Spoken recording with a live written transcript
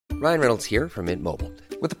Ryan Reynolds here from Mint Mobile.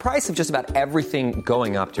 With the price of just about everything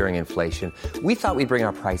going up during inflation, we thought we'd bring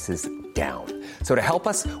our prices down. So to help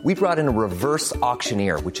us, we brought in a reverse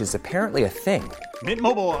auctioneer, which is apparently a thing. Mint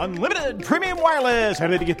Mobile Unlimited Premium Wireless. How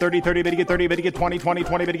to get 30, 30, bit to get 30, bit to get 20, 20,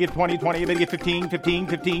 20, bit to get 20, 20, bit to get 15, 15,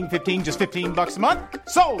 15, 15, just $15 a month?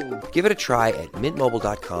 Sold! Give it a try at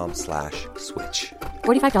mintmobile.com/switch.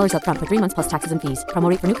 $45 up front for 3 months plus taxes and fees. Promo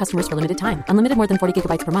rate for new customers for limited time. Unlimited more than 40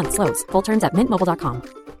 gigabytes per month. Slows full terms at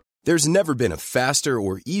mintmobile.com. There's never been a faster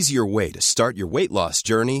or easier way to start your weight loss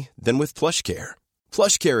journey than with PlushCare.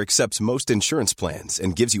 PlushCare accepts most insurance plans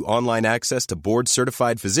and gives you online access to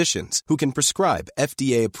board-certified physicians who can prescribe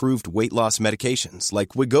FDA-approved weight loss medications like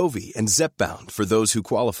Wegovy and Zepbound for those who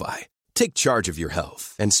qualify. Take charge of your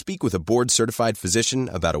health and speak with a board-certified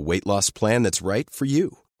physician about a weight loss plan that's right for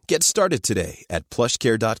you. Get started today at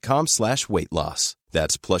plushcare.com/weight loss.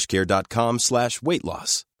 That's plushcare.com/weight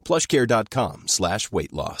loss.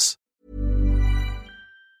 plushcare.com/weight loss.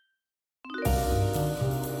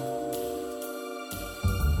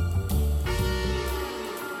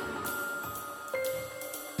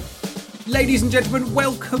 Ladies and gentlemen,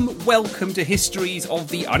 welcome to Histories of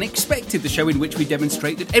the Unexpected, the show in which we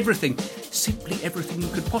demonstrate that everything, simply everything you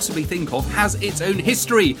could possibly think of, has its own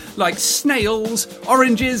history, like snails,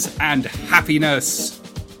 oranges, and happiness.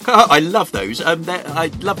 I love those. I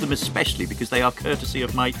love them especially because they are courtesy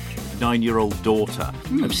of my 9-year-old daughter.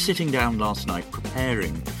 I was sitting down last night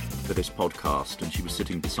preparing for this podcast, and she was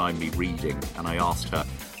sitting beside me reading, and I asked her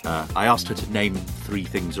to name 3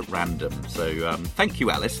 things at random. So thank you,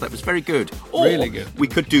 Alice. That was very good. Or really good. We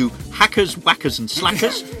could do hackers, whackers, and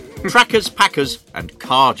slackers, trackers, packers, and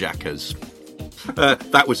carjackers.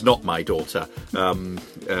 That was not my daughter.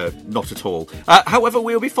 Not at all. However,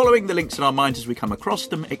 we'll be following the links in our minds as we come across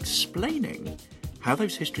them, explaining how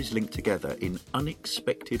those histories link together in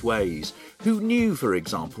unexpected ways. Who knew, for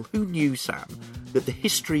example, Sam, that the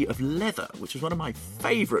history of leather, which is one of my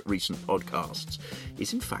favourite recent podcasts,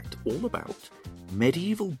 is in fact all about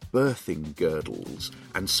medieval birthing girdles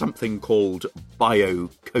and something called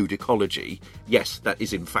biocodicology. Yes, that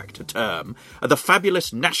is in fact a term. The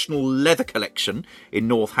fabulous National Leather Collection in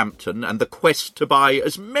Northampton and the quest to buy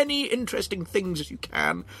as many interesting things as you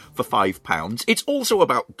can for £5. It's also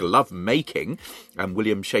about glove making and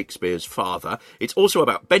William Shakespeare's father. It's also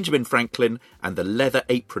about Benjamin Franklin and the Leather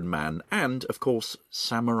Apron Man and, of course,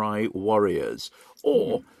 samurai warriors.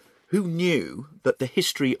 Or who knew that the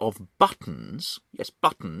history of buttons, yes,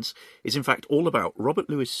 buttons, is in fact all about Robert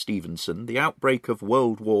Louis Stevenson, the outbreak of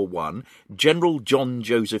World War I, General John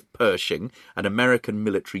Joseph Pershing, and American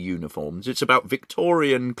military uniforms. It's about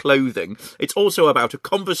Victorian clothing. It's also about a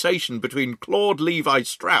conversation between Claude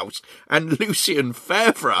Levi-Strauss and Lucien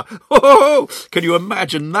Febvre. Oh, can you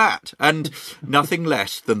imagine that? And nothing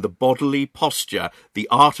less than the bodily posture, the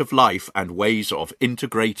art of life, and ways of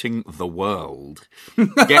integrating the world.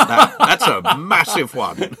 Get that? That's a massive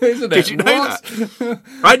one. Isn't it? Did you know that?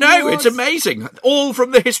 I know, it's amazing. All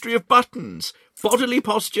from the history of buttons. Bodily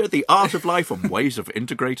posture, the art of life, and ways of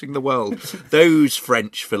integrating the world. Those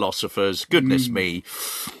French philosophers, goodness me,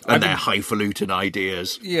 and their highfalutin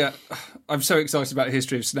ideas. Yeah, I'm so excited about the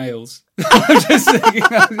history of snails. I'm just thinking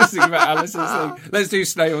about Alice's thing. Let's do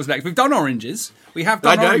snails next. We've done oranges. We have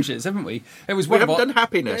done oranges, haven't we? It was one of our done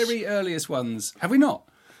happiness. Very earliest ones. Have we not?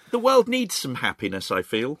 The world needs some happiness, I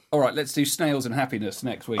feel. All right, let's do snails and happiness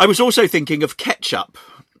next week. I was also thinking of ketchup.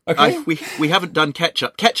 Okay. We haven't done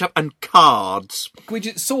ketchup. Ketchup and cards.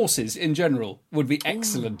 Sauces in general would be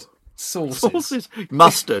excellent. Sauces.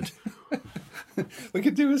 Mustard. We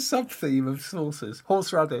could do a sub-theme of sauces.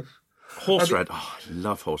 Horseradish. Horseradish. Oh, I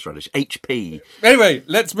love horseradish. HP. Anyway,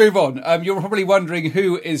 let's move on. You're probably wondering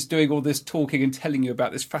who is doing all this talking and telling you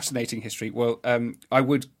about this fascinating history. Well, I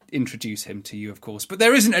would introduce him to you, of course, but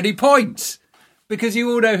there isn't any point because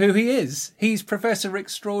you all know who he is. He's Professor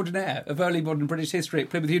Extraordinaire of Early Modern British History at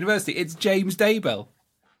Plymouth University. It's James Daybell.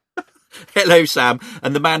 Hello, Sam,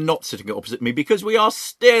 and the man not sitting opposite me, because we're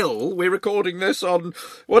recording this on,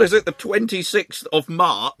 the 26th of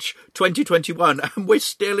March, 2021, and we're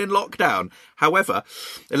still in lockdown. However,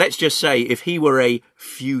 let's just say if he were a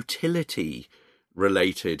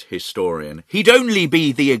futility-related historian, he'd only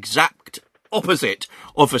be the exact opposite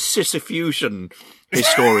of a Sisyphusian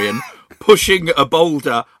historian pushing a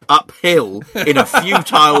boulder uphill in a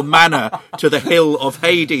futile manner to the hill of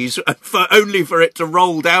Hades, only for it to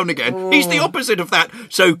roll down again. He's the opposite of that.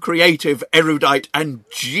 So creative, erudite, and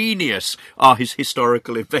genius are his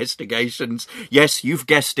historical investigations. Yes, you've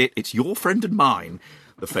guessed it. It's your friend and mine,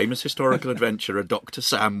 the famous historical adventurer, Dr.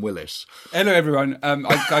 Sam Willis. Hello, everyone.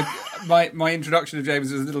 My introduction of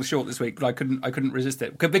James was a little short this week, but I couldn't resist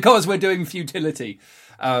it because we're doing futility,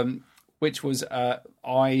 which was it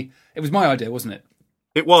was my idea, wasn't it?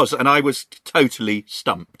 It was, and I was totally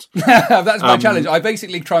stumped. That's my challenge. I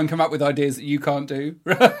basically try and come up with ideas that you can't do.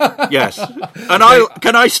 Yes, and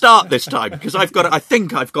can I start this time because I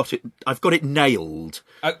think I've got it nailed.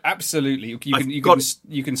 Absolutely,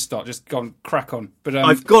 you can start. Just go on, crack on. But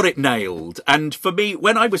I've got it nailed. And for me,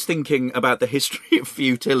 when I was thinking about the history of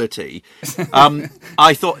futility,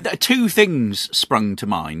 I thought that two things sprung to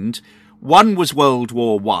mind. One was World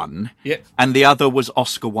War I, yep, and the other was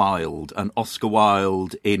Oscar Wilde, and Oscar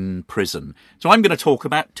Wilde in prison. So I'm going to talk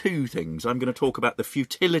about two things. I'm going to talk about the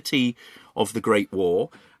futility of the Great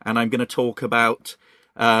War, and I'm going to talk about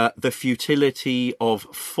the futility of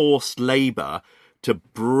forced labour to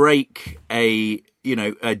break a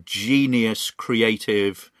genius,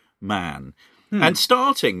 creative man. And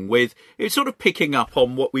starting with, it's sort of picking up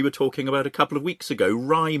on what we were talking about a couple of weeks ago,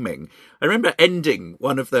 rhyming. I remember ending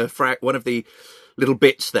one of the little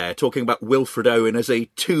bits there talking about Wilfred Owen as a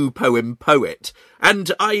two-poem poet.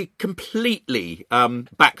 And I completely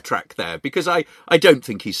backtrack there because I don't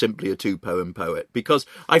think he's simply a two-poem poet, because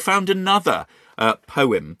I found another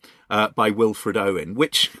poem by Wilfred Owen,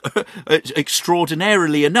 which,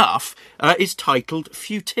 extraordinarily enough, is titled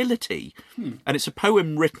Futility. And it's a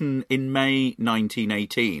poem written in May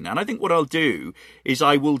 1918. And I think what I'll do is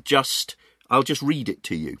I'll just read it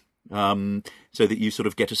to you, so that you sort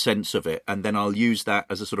of get a sense of it. And then I'll use that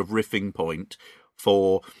as a sort of riffing point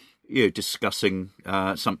for discussing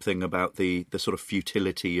something about the sort of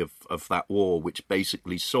futility of that war, which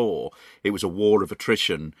basically saw, it was a war of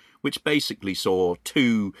attrition, which basically saw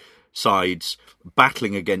two sides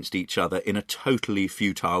battling against each other in a totally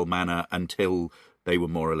futile manner until they were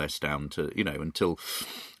more or less down to, until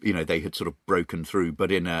they had sort of broken through,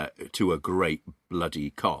 but to a great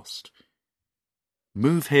bloody cost.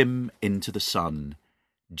 Move him into the sun,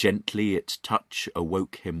 gently its touch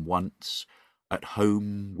awoke him once, at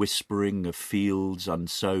home whispering of fields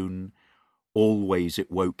unsown, always it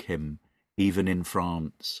woke him, even in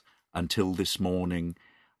France, until this morning,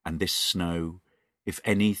 and this snow, if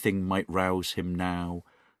anything might rouse him now,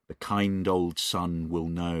 the kind old sun will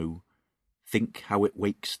know. Think how it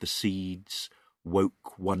wakes the seeds,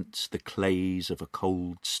 woke once the clays of a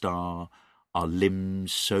cold star, our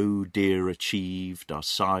limbs so dear achieved, our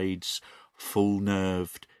sides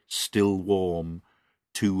full-nerved, still warm,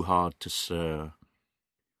 too hard to stir.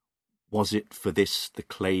 Was it for this the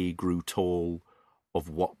clay grew tall, of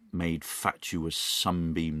what made fatuous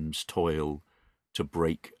sunbeams toil, to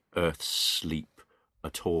break earth's sleep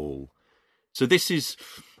at all? So this is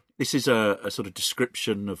a sort of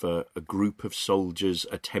description of a group of soldiers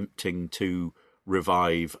attempting to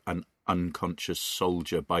revive an unconscious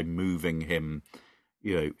soldier by moving him,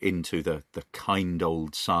 into the kind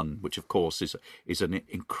old sun, which of course is an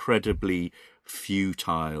incredibly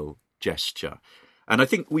futile gesture. And I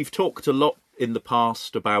think we've talked a lot in the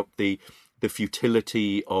past about the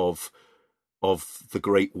futility of the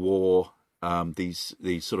Great War, these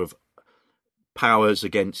sort of powers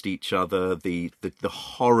against each other, the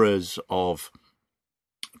horrors of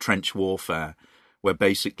trench warfare, where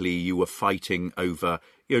basically you were fighting over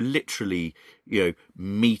literally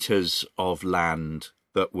meters of land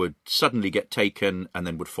that would suddenly get taken and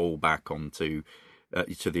then would fall back onto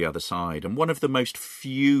to the other side. And one of the most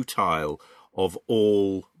futile of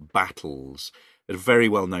all battles, a very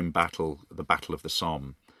well-known battle, the Battle of the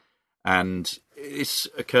Somme. And this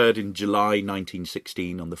occurred in July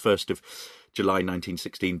 1916. On the 1st of July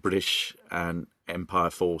 1916, British and Empire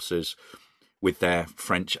forces, with their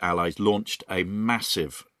French allies, launched a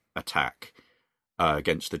massive attack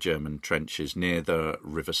against the German trenches near the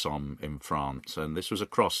River Somme in France. And this was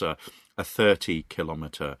across a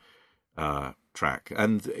 30-kilometre track.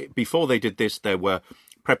 And before they did this, there were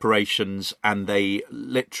preparations, and they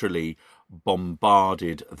literally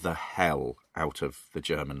bombarded the hell out of the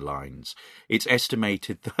German lines. It's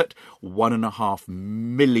estimated that 1.5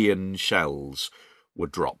 million shells were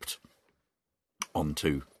dropped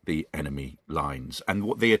onto the enemy lines. And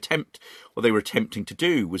what they were attempting to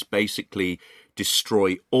do was basically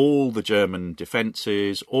destroy all the German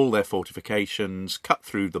defences, all their fortifications, cut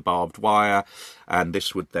through the barbed wire, and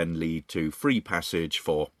this would then lead to free passage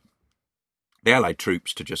for the Allied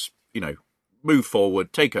troops to just, move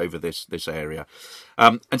forward, take over this area.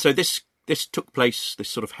 And so this took place, this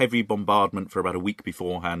sort of heavy bombardment, for about a week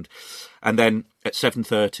beforehand. And then at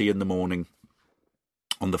 7:30 in the morning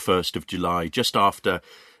on the 1st of July, just after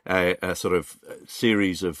a sort of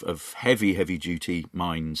series of heavy duty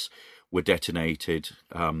mines were detonated.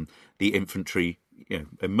 The infantry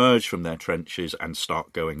emerge from their trenches and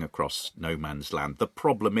start going across no man's land. The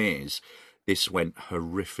problem is this went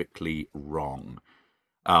horrifically wrong,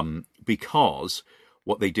 because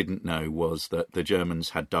what they didn't know was that the Germans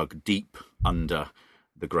had dug deep under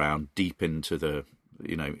the ground, deep into the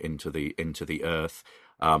earth.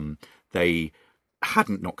 They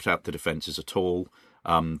hadn't knocked out the defences at all.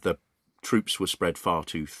 The troops were spread far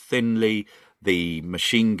too thinly. The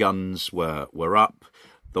machine guns were up.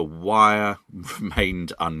 The wire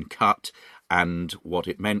remained uncut. And what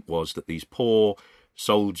it meant was that these poor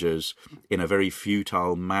soldiers, in a very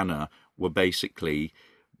futile manner, were basically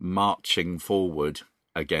marching forward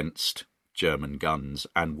against German guns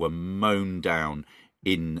and were mown down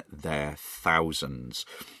in their thousands.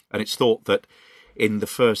 And it's thought that in the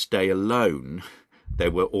first day alone, there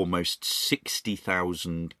were almost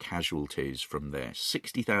 60,000 casualties from this.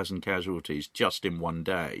 60,000 casualties just in one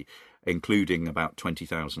day, including about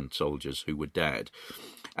 20,000 soldiers who were dead.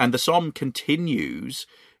 And the Somme continues.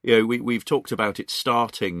 We've talked about it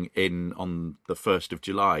starting on the 1st of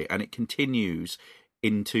July, and it continues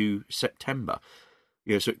into September.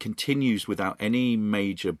 So it continues without any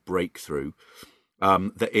major breakthrough.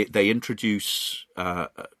 They introduce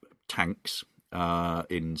tanks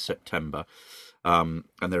in September, and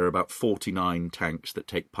there are about 49 tanks that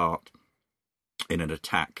take part in an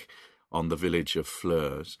attack on the village of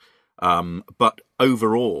Flers. But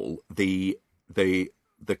overall, the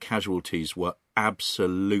casualties were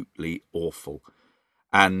absolutely awful,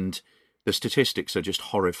 and the statistics are just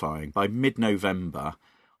horrifying. By mid-November,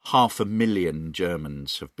 500,000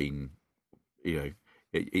 Germans have been,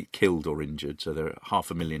 killed or injured. So there are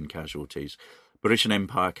 500,000 casualties. British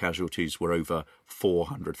Empire casualties were over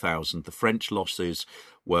 400,000. The French losses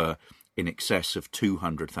were in excess of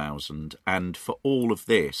 200,000. And for all of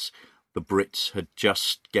this, the Brits had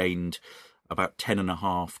just gained about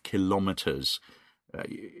 10.5 kilometres,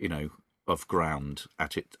 of ground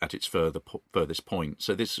at its furthest point.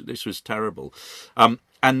 So this was terrible.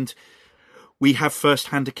 And we have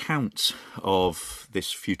first-hand accounts of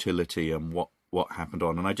this futility and what happened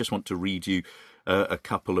on. And I just want to read you a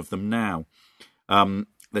couple of them now.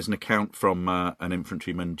 There's an account from an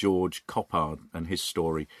infantryman, George Coppard, and his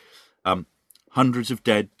story. Hundreds of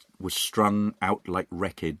dead were strung out like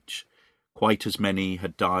wreckage. Quite as many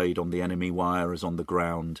had died on the enemy wire as on the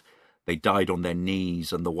ground. They died on their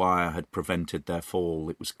knees, and the wire had prevented their fall.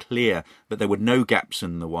 It was clear that there were no gaps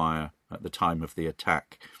in the wire at the time of the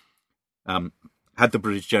attack. Had the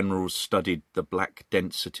British generals studied the black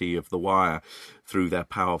density of the wire through their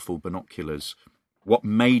powerful binoculars? What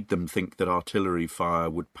made them think that artillery fire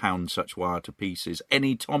would pound such wire to pieces?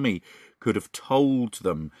 Any Tommy could have told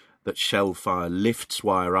them that shell fire lifts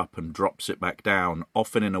wire up and drops it back down,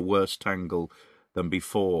 often in a worse tangle than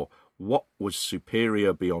before. What was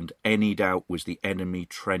superior beyond any doubt was the enemy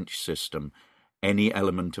trench system. Any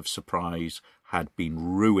element of surprise had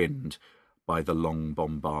been ruined by the long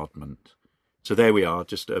bombardment. So there we are,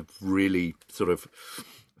 just a really sort of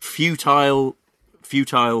futile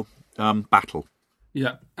battle.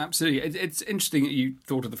 Yeah, absolutely. It's interesting that you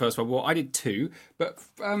thought of the First World War. I did too, but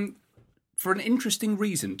for an interesting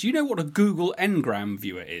reason. Do you know what a Google Ngram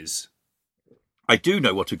viewer is? I do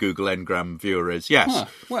know what a Google Ngram viewer is, yes.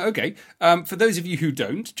 Well, okay. For those of you who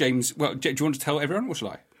don't, James, do you want to tell everyone, or shall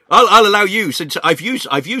I? I'll allow you, since I've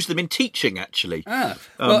used them in teaching, actually.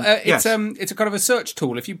 It's a kind of a search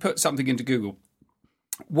tool. If you put something into Google,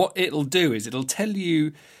 what it'll do is it'll tell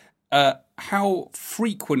you how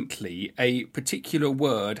frequently a particular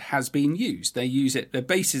word has been used. They use it. Their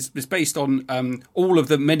basis is based on all of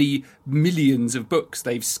the many millions of books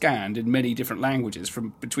they've scanned in many different languages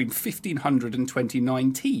from between 1500 and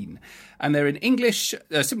 2019, and they're in English,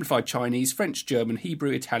 simplified Chinese, French, German,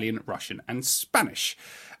 Hebrew, Italian, Russian, and Spanish.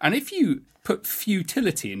 And if you put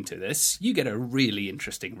futility into this, you get a really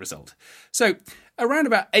interesting result. So around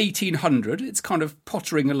about 1800, it's kind of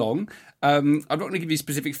pottering along. I'm not going to give you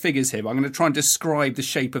specific figures here, but I'm going to try and describe the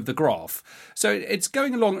shape of the graph. So it's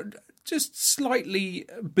going along just slightly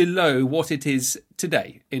below what it is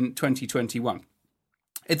today in 2021.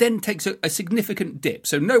 It then takes a significant dip.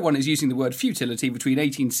 So no one is using the word futility between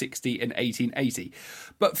 1860 and 1880.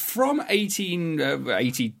 But from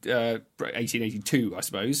 1882, I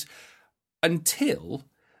suppose, until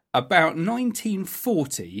About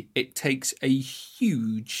 1940, it takes a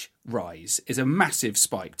huge rise. It's a massive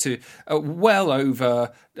spike to well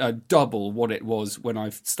over double what it was when I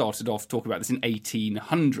started off talking about this in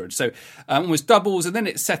 1800. So almost doubles, and then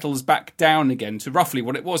it settles back down again to roughly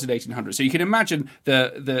what it was in 1800. So you can imagine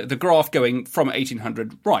the graph going from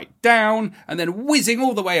 1800 right down, and then whizzing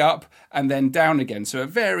all the way up, and then down again. So a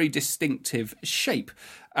very distinctive shape.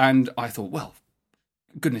 And I thought, well,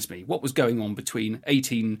 goodness me, what was going on between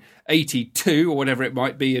 1882 or whatever it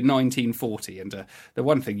might be and 1940? And the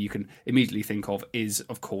one thing you can immediately think of is,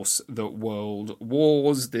 of course, the world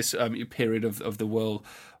wars, this period of the world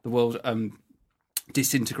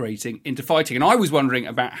disintegrating into fighting. And I was wondering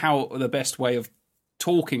about how the best way of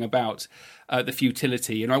talking about the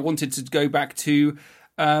futility, and I wanted to go back to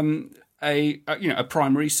a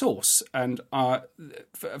primary source. And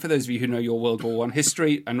for those of you who know your World War I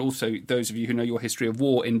history, and also those of you who know your history of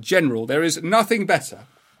war in general, there is nothing better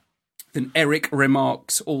than Erich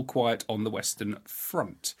Remarque's All Quiet on the Western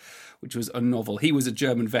Front, which was a novel. He was a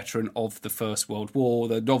German veteran of the First World War.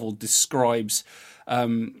 The novel describes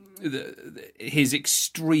his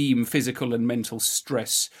extreme physical and mental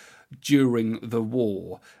stress during the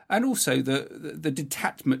war, and also the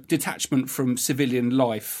detachment from civilian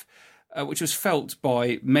life, which was felt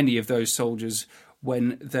by many of those soldiers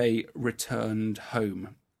when they returned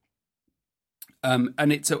home.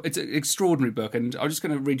 And it's an extraordinary book, and I'm just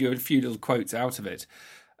going to read you a few little quotes out of it,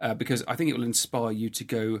 because I think it will inspire you to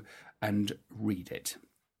go and read it.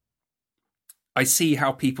 I see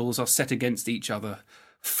how peoples are set against each other,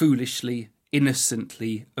 foolishly,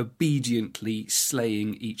 innocently, obediently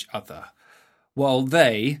slaying each other, while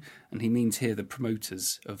they, and he means here the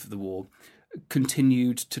promoters of the war,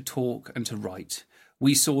 continued to talk and to write.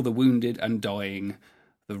 We saw the wounded and dying.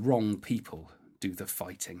 The wrong people do the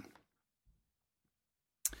fighting.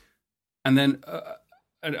 And then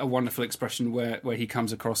a wonderful expression where he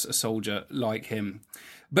comes across a soldier like him.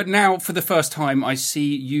 But now, for the first time, I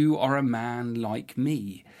see you are a man like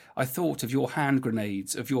me. I thought of your hand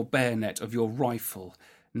grenades, of your bayonet, of your rifle.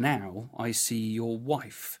 Now I see your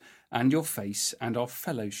wife and your face and our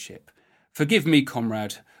fellowship. Forgive me,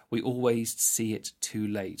 comrade. We always see it too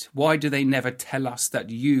late. Why do they never tell us that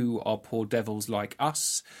you are poor devils like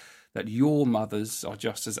us, that your mothers are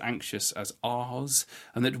just as anxious as ours,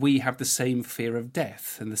 and that we have the same fear of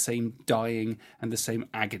death and the same dying and the same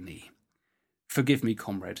agony? Forgive me,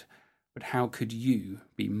 comrade, but how could you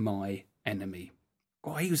be my enemy?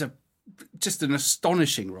 Oh, he was just an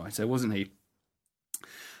astonishing writer, wasn't he?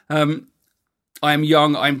 I am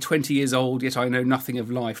young, I am 20 years old, yet I know nothing of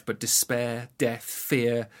life but despair, death,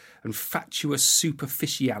 fear, and fatuous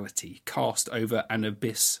superficiality cast over an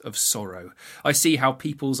abyss of sorrow. I see how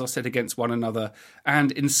peoples are set against one another,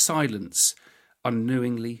 and in silence,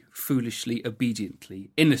 unknowingly, foolishly, obediently,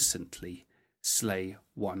 innocently, slay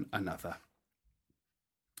one another.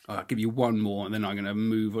 I'll give you one more, and then I'm going to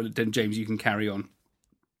move. Then, James, you can carry on.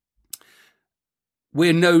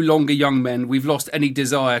 We're no longer young men. We've lost any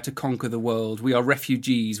desire to conquer the world. We are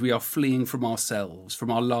refugees. We are fleeing from ourselves, from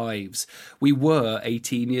our lives. We were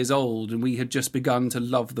 18 years old, and we had just begun to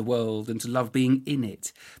love the world and to love being in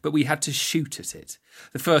it. But we had to shoot at it.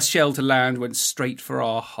 The first shell to land went straight for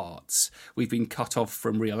our hearts. We've been cut off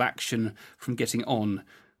from real action, from getting on,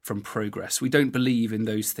 from progress. We don't believe in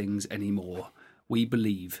those things anymore. We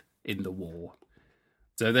believe in the war.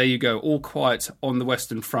 So there you go, All Quiet on the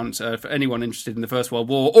Western Front. For anyone interested in the First World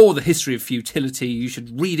War or the history of futility, you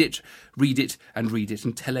should read it,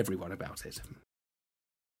 and tell everyone about it.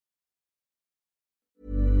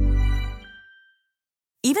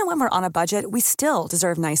 Even when we're on a budget, we still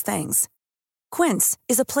deserve nice things. Quince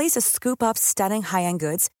is a place to scoop up stunning high-end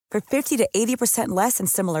goods for 50 to 80% less than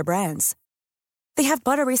similar brands. They have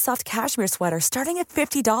buttery soft cashmere sweaters starting at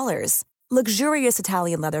 $50, luxurious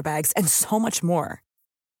Italian leather bags, and so much more.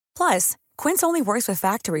 Plus, Quince only works with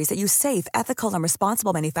factories that use safe, ethical, and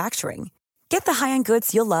responsible manufacturing. Get the high-end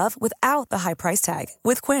goods you'll love without the high price tag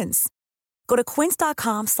with Quince. Go to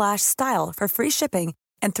quince.com/style for free shipping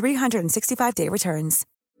and 365-day returns.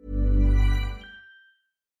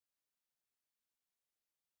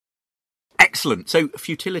 Excellent. So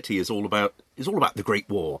futility is all about the Great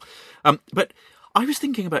War. But I was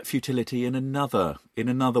thinking about futility in another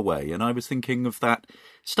way, and I was thinking of that.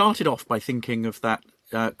 Started off by thinking of that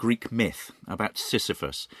Greek myth about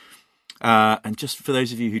Sisyphus. And just for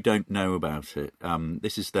those of you who don't know about it,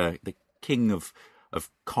 this is the king of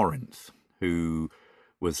Corinth, who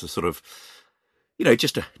was a sort of,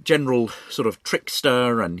 just a general sort of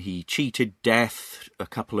trickster, and he cheated death a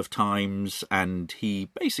couple of times, and he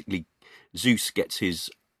basically, Zeus gets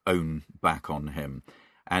his own back on him,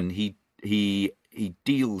 and he he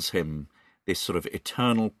deals him this sort of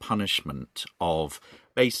eternal punishment of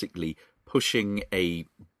basically pushing a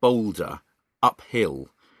boulder uphill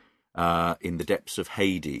in the depths of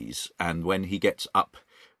Hades, and when he gets up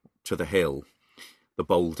to the hill, the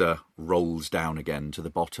boulder rolls down again to the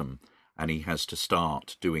bottom, and he has to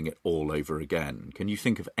start doing it all over again. Can you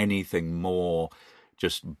think of anything more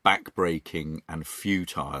just backbreaking and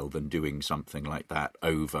futile than doing something like that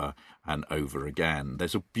over and over again?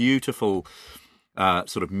 There's a beautiful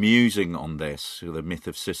sort of musing on this, The Myth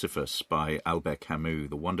of Sisyphus by Albert Camus,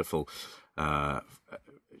 the wonderful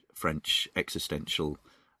French existential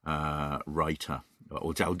writer,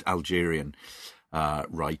 or Algerian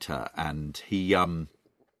writer, and he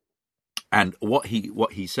and what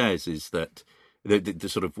he says is that the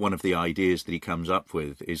sort of one of the ideas that he comes up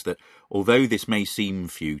with is that although this may seem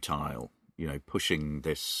futile, pushing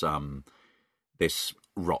this this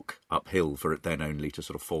rock uphill for it then only to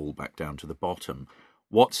sort of fall back down to the bottom,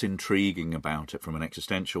 what's intriguing about it from an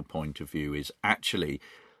existential point of view is actually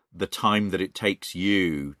the time that it takes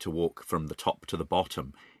you to walk from the top to the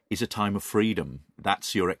bottom is a time of freedom.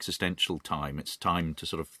 That's your existential time. It's time to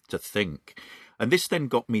sort of to think. And this then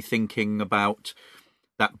got me thinking about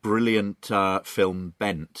that brilliant film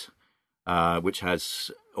Bent, which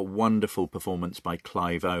has a wonderful performance by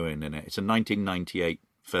Clive Owen in it. It's a 1998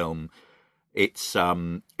 film. It's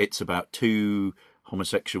about two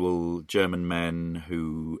homosexual German men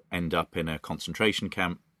who end up in a concentration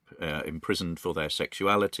camp, imprisoned for their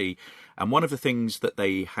sexuality. And one of the things that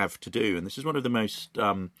they have to do, and this is one of the most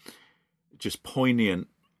just poignant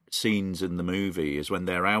scenes in the movie, is when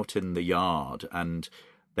they're out in the yard and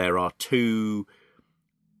there are two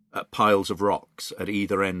piles of rocks at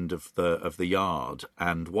either end of the yard,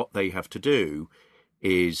 and what they have to do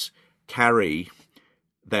is carry.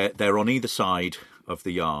 They're on either side of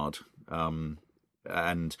the yard,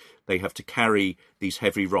 and they have to carry these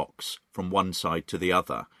heavy rocks from one side to the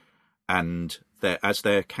other. And as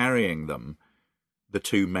they're carrying them, the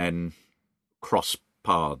two men cross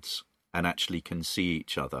paths and actually can see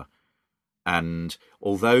each other. And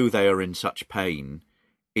although they are in such pain,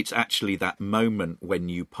 it's actually that moment when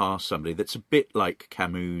you pass somebody that's a bit like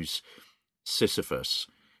Camus' Sisyphus.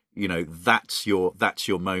 That's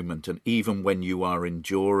your moment. And even when you are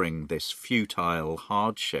enduring this futile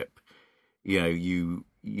hardship, you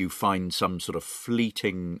find some sort of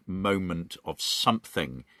fleeting moment of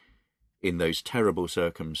something in those terrible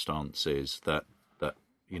circumstances that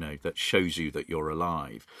shows you that you're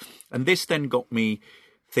alive. And this then got me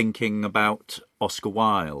thinking about Oscar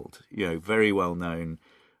Wilde, very well known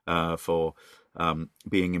for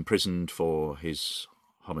being imprisoned for his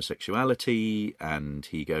homosexuality, and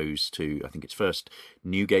he goes to, I think it's first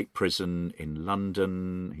Newgate Prison in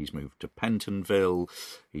London. He's moved to Pentonville.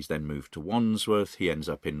 He's then moved to Wandsworth. He ends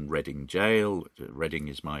up in Reading Jail. Reading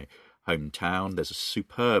is my hometown. There's a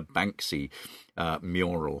superb Banksy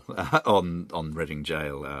mural on Reading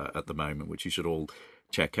Jail at the moment, which you should all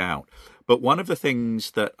check out. But one of the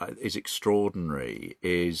things that is extraordinary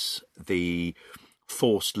is the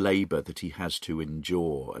forced labour that he has to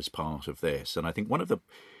endure as part of this. And I think one of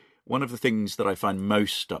the things that I find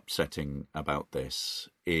most upsetting about this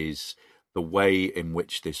is the way in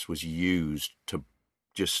which this was used to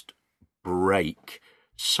just break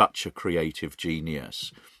such a creative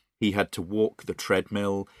genius. He had to walk the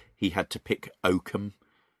treadmill. He had to pick oakum,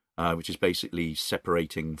 which is basically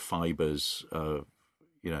separating fibres of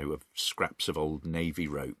scraps of old navy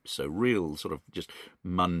rope. So real sort of just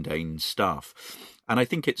mundane stuff. And I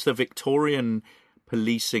think it's the Victorian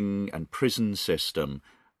policing and prison system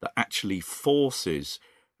that actually forces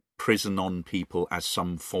prison on people as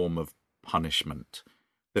some form of punishment.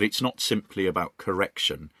 That it's not simply about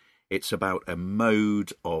correction. It's about a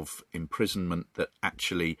mode of imprisonment that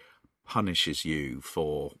actually punishes you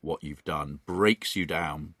for what you've done, breaks you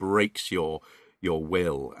down, breaks your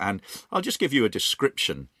will. And I'll just give you a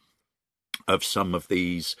description of some of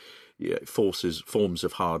these forms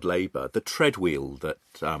of hard labour. The treadwheel that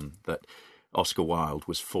Oscar Wilde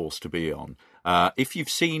was forced to be on. If you've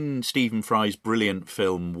seen Stephen Fry's brilliant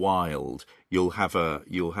film Wild, you'll have a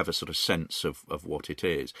sort of sense of what it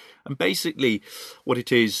is. And basically, what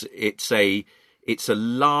it is, it's a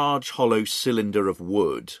large hollow cylinder of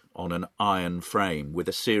wood on an iron frame with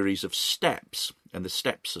a series of steps, and the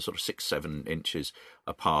steps are sort of 6-7 inches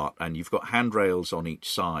apart, and you've got handrails on each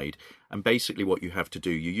side. And basically, what you have to do,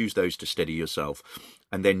 you use those to steady yourself,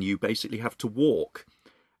 and then you basically have to walk.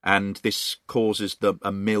 And this causes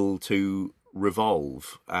a mill to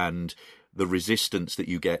revolve, and the resistance that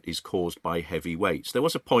you get is caused by heavy weights. There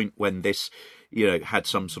was a point when this, had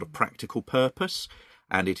some sort of practical purpose,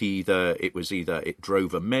 and it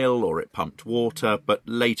drove a mill or it pumped water, but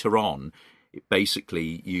later on, it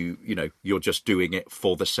basically you're just doing it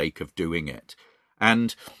for the sake of doing it.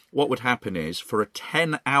 And what would happen is, for a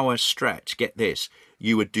 10-hour stretch, get this,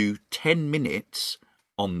 you would do 10 minutes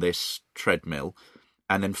on this treadmill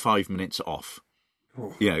and then 5 minutes off.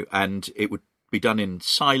 And it would be done in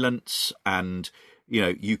silence, and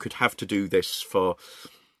you could have to do this for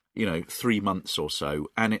 3 months or so,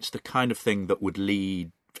 and it's the kind of thing that would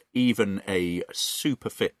lead even a super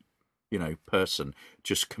fit person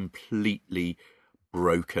just completely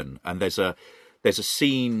broken. And there's a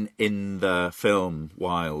scene in the film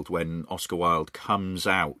Wilde when Oscar Wilde comes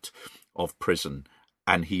out of prison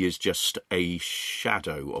and he is just a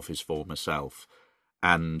shadow of his former self.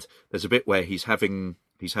 And there's a bit where he's having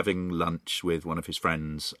lunch with one of his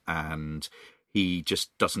friends, and he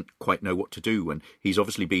just doesn't quite know what to do. And he's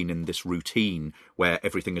obviously been in this routine where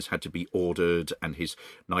everything has had to be ordered, and his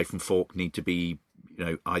knife and fork need to be,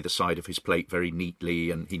 either side of his plate very neatly,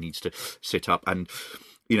 and he needs to sit up, and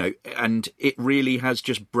it really has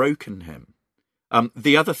just broken him.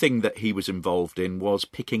 The other thing that he was involved in was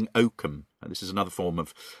picking oakum. And this is another form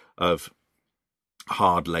of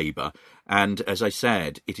hard labour. And as I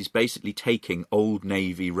said, it is basically taking old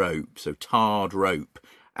Navy rope, so tarred rope,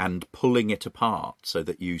 and pulling it apart so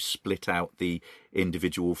that you split out the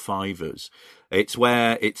individual fibres. It's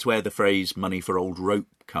where the phrase "money for old rope"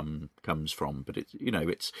 comes from. But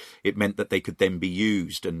it meant that they could then be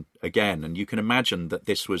used and you can imagine that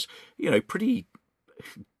this was pretty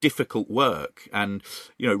difficult work, and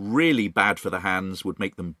really bad for the hands, would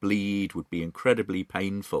make them bleed, would be incredibly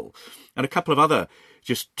painful. And a couple of other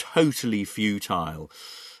just totally futile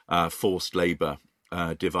forced labour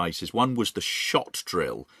devices. One was the shot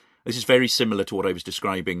drill. This is very similar to what I was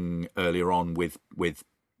describing earlier on with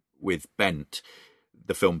Bent,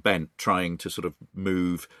 the film Bent, trying to sort of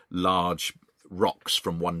move large rocks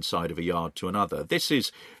from one side of a yard to another. This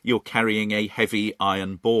is, you're carrying a heavy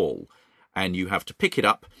iron ball, and you have to pick it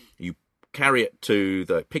up. You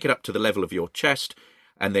pick it up to the level of your chest,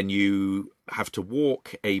 and then you have to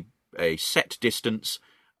walk a set distance,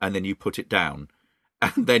 and then you put it down,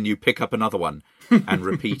 and then you pick up another one and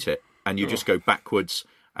repeat it, and you just go backwards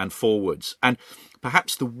and forwards. And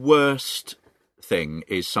perhaps the worst thing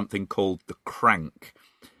is something called the crank.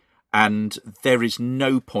 And there is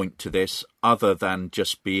no point to this other than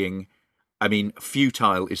just being,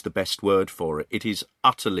 futile is the best word for it. It is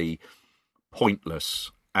utterly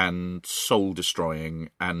pointless and soul-destroying,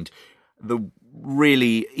 and the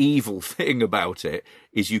really evil thing about it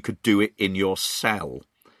is you could do it in your cell.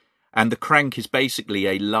 And the crank is basically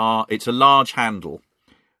it's a large handle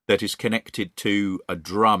that is connected to a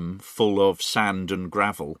drum full of sand and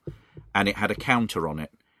gravel, and it had a counter on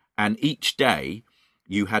it. And each day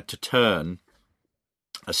you had to turn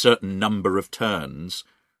a certain number of turns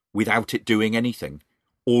without it doing anything.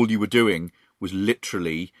 All you were doing was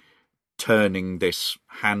literally turning this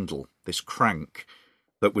handle, this crank,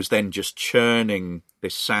 that was then just churning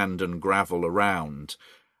this sand and gravel around.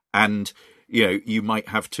 And you might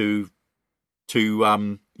have to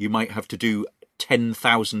do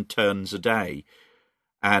 10,000 turns a day,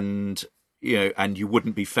 and you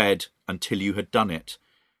wouldn't be fed until you had done it.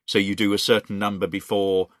 So you do a certain number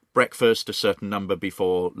before breakfast, a certain number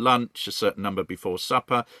before lunch, a certain number before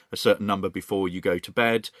supper, a certain number before you go to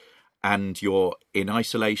bed, and you're in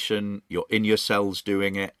isolation, you're in your cells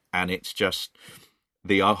doing it, and it's just,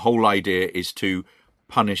 the whole idea is to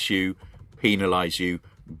punish you, penalise you,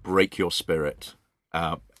 break your spirit.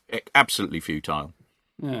 Absolutely futile.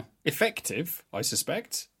 Yeah. Effective, I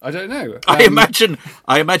suspect. I don't know. I imagine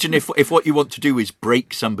if what you want to do is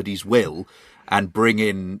break somebody's will and bring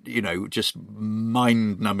in, just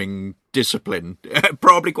mind-numbing discipline,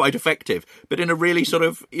 probably quite effective, but in a really sort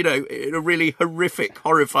of, in a really horrific,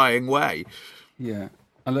 horrifying way. Yeah.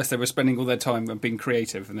 Unless they were spending all their time being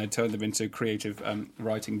creative and they turned them into creative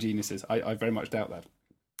writing geniuses. I very much doubt that.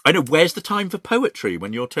 I know. Where's the time for poetry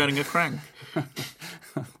when you're turning a crank?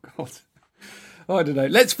 Oh, God. Oh, I don't know.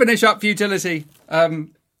 Let's finish up futility.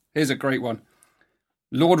 Here's a great one.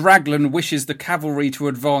 Lord Raglan wishes the cavalry to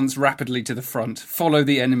advance rapidly to the front, follow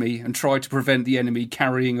the enemy, and try to prevent the enemy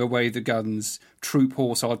carrying away the guns. Troop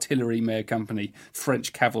Horse Artillery Mare Company.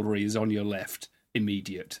 French cavalry is on your left.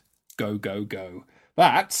 Immediate. Go, go, go.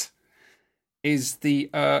 That is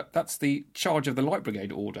that's the charge of the Light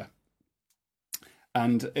Brigade order.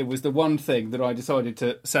 And it was the one thing that I decided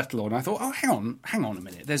to settle on. I thought, hang on a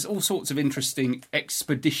minute. There's all sorts of interesting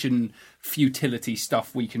expedition futility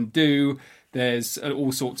stuff we can do. There's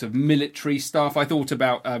all sorts of military stuff. I thought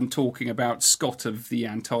about talking about Scott of the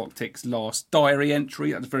Antarctic's last diary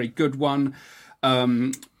entry. That's a very good one.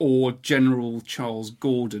 or General Charles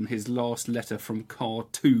Gordon, his last letter from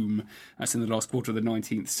Khartoum. That's in the last quarter of the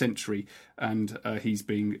 19th century, and he's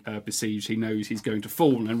being besieged. He knows he's going to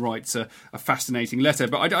fall and writes a fascinating letter.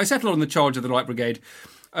 But I settle on the charge of the Light Brigade.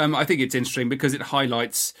 I think it's interesting because it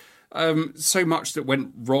highlights so much that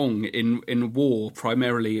went wrong in war.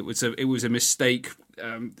 Primarily, it was a mistake.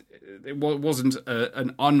 It wasn't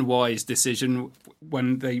an unwise decision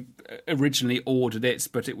when they originally ordered it,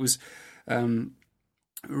 but it was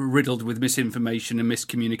riddled with misinformation and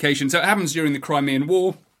miscommunication. So it happens during the Crimean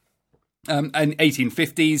War. In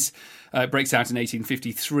 1850s, it breaks out in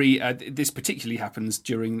 1853. This particularly happens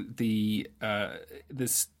during the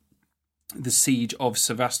siege of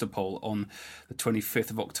Sevastopol on the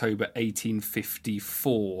 25th of October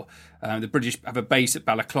 1854. The British have a base at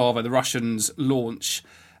Balaclava. The Russians launch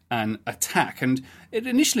an attack, and it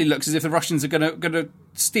initially looks as if the Russians are going to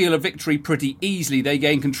steal a victory pretty easily. They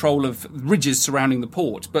gain control of ridges surrounding the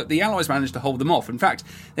port, but the Allies managed to hold them off. In fact,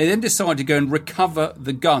 they then decide to go and recover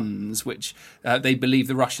the guns which they believe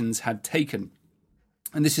the Russians had taken.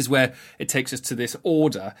 And this is where it takes us to this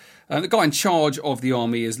order. The guy in charge of the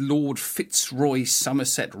army is Lord Fitzroy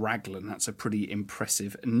Somerset Raglan. That's a pretty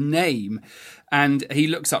impressive name. And he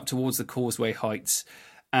looks up towards the Causeway Heights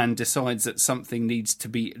and decides that something needs to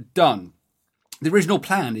be done. The original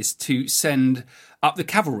plan is to send up the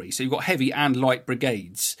cavalry. So you've got heavy and light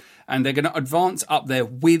brigades. And they're going to advance up there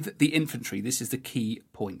with the infantry. This is the key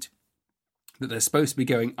point, that they're supposed to be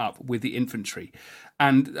going up with the infantry.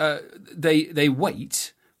 And they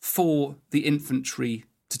wait for the infantry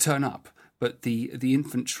to turn up, but the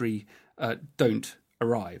infantry don't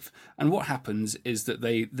arrive. And what happens is that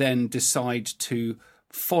they then decide to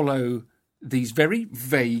follow these very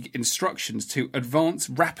vague instructions to advance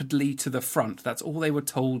rapidly to the front. That's all they were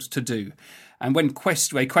told to do. And when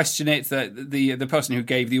they question it, the person who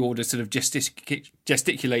gave the order sort of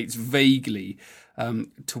gesticulates vaguely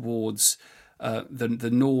towards the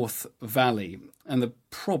North Valley. And the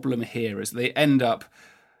problem here is they end up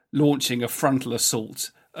launching a frontal assault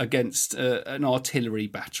against an artillery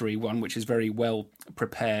battery, one which is very well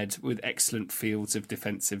prepared with excellent fields of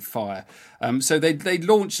defensive fire. So they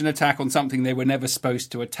launched an attack on something they were never supposed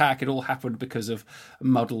to attack. It all happened because of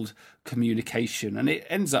muddled communication, and it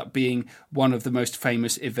ends up being one of the most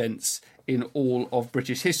famous events in all of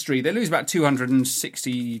British history. They lose about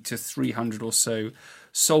 260 to 300 or so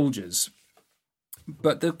soldiers.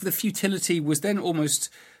 But the futility was then almost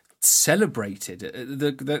celebrated.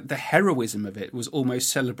 The heroism of it was almost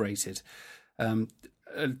celebrated.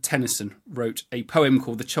 Tennyson wrote a poem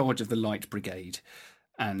called The Charge of the Light Brigade.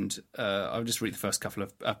 And I'll just read the first couple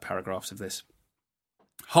of paragraphs of this.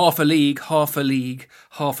 Half a league, half a league,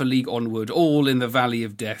 half a league onward, all in the valley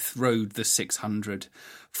of death rode the 600.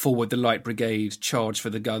 Forward the Light Brigade, charge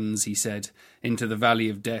for the guns, he said. Into the valley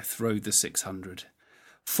of death rode the 600.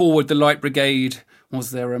 Forward the Light Brigade,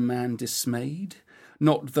 was there a man dismayed?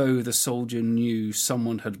 Not though the soldier knew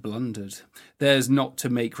someone had blundered. There's not to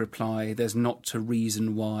make reply, there's not to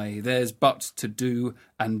reason why, there's but to do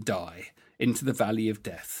and die. Into the valley of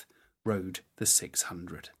death rode the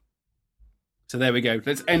 600. So there we go.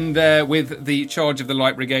 Let's end there with the charge of the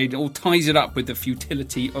Light Brigade. It all ties it up with the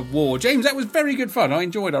futility of war. James, that was very good fun. I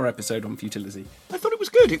enjoyed our episode on futility. I thought it was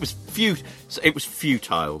good. It was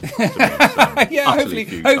futile. To me, yeah,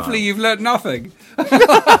 hopefully you've learnt nothing.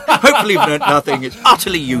 Hopefully you've learnt nothing. It's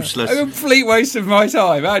utterly useless. A complete waste of my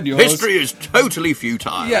time and yours. History is totally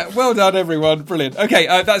futile. Yeah, well done, everyone. Brilliant. Okay,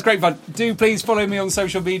 that's great fun. Do please follow me on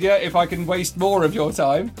social media if I can waste more of your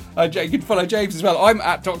time. You can follow James as well. I'm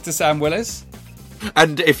at Dr. Sam Willis.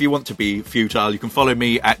 And if you want to be futile, you can follow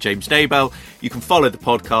me at James Daybell. You can follow the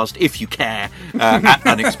podcast, if you care, at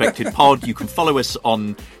Unexpected Pod. You can follow us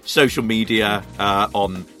on social media,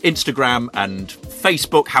 on Instagram and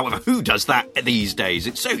Facebook. However, who does that these days?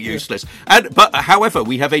 It's so useless. But however,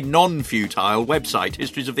 we have a non-futile website,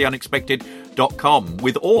 historiesoftheunexpected.com,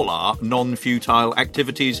 with all our non-futile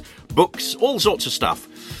activities, books, all sorts of stuff.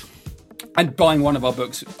 And buying one of our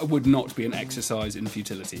books would not be an exercise in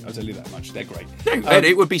futility. I'll tell you that much. They're great. And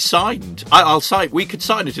it would be signed. We could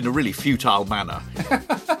sign it in a really futile manner.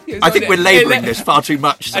 Yes, I think we're labouring this far too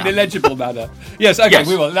much, Sam. An illegible manner. Yes, okay, yes.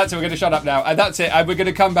 We will. That's it. We're going to shut up now. And that's it. And we're going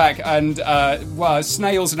to come back and,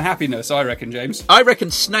 snails and happiness, I reckon, James. I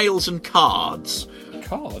reckon snails and cards.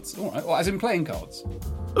 Cards? All right. Well, as in playing cards?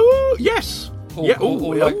 Ooh, yes. Or yeah.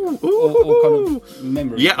 Or kind of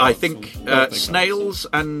memory yeah, cards, I think snails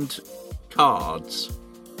and cards.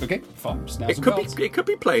 Okay, fine. Snails and cards. It could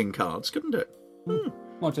be playing cards, couldn't it?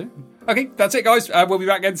 Might do. Okay, that's it, guys. We'll be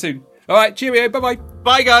back again soon. All right, cheerio. Bye-bye.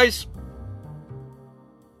 Bye, guys.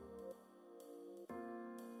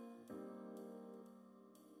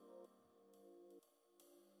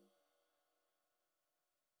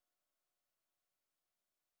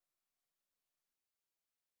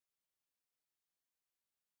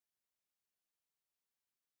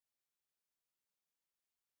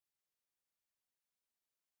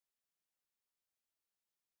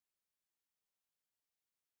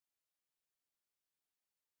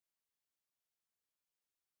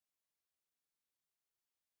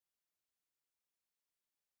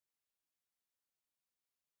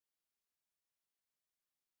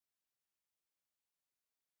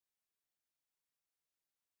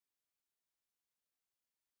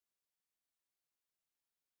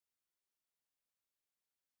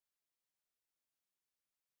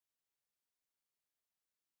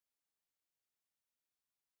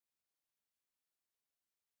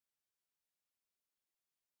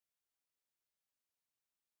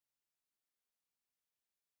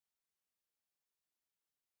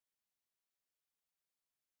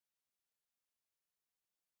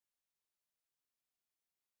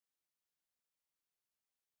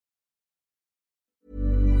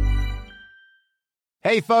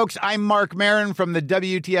 Hey, folks, I'm Mark Maron from the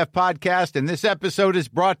WTF Podcast, and this episode is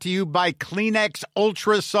brought to you by Kleenex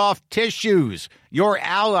Ultra Soft Tissues, your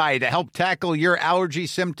ally to help tackle your allergy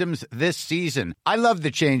symptoms this season. I love the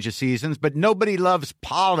change of seasons, but nobody loves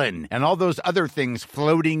pollen and all those other things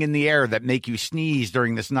floating in the air that make you sneeze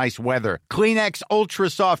during this nice weather. Kleenex Ultra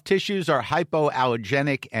Soft Tissues are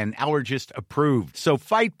hypoallergenic and allergist approved, so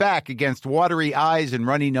fight back against watery eyes and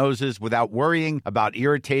runny noses without worrying about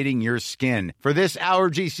irritating your skin. For this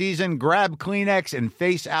allergy season, grab Kleenex and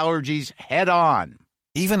face allergies head on.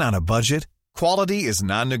 Even on a budget, quality is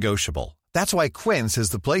non-negotiable. That's why Quince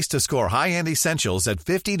is the place to score high-end essentials at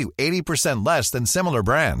 50 to 80% less than similar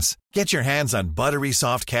brands. Get your hands on buttery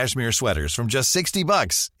soft cashmere sweaters from just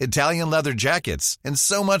 $60, Italian leather jackets, and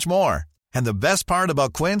so much more. And the best part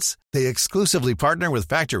about Quince, they exclusively partner with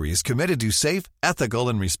factories committed to safe, ethical,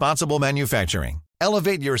 and responsible manufacturing.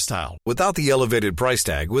 Elevate your style without the elevated price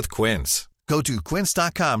tag with Quince. Go to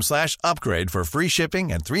quince.com/upgrade for free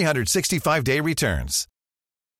shipping and 365-day returns.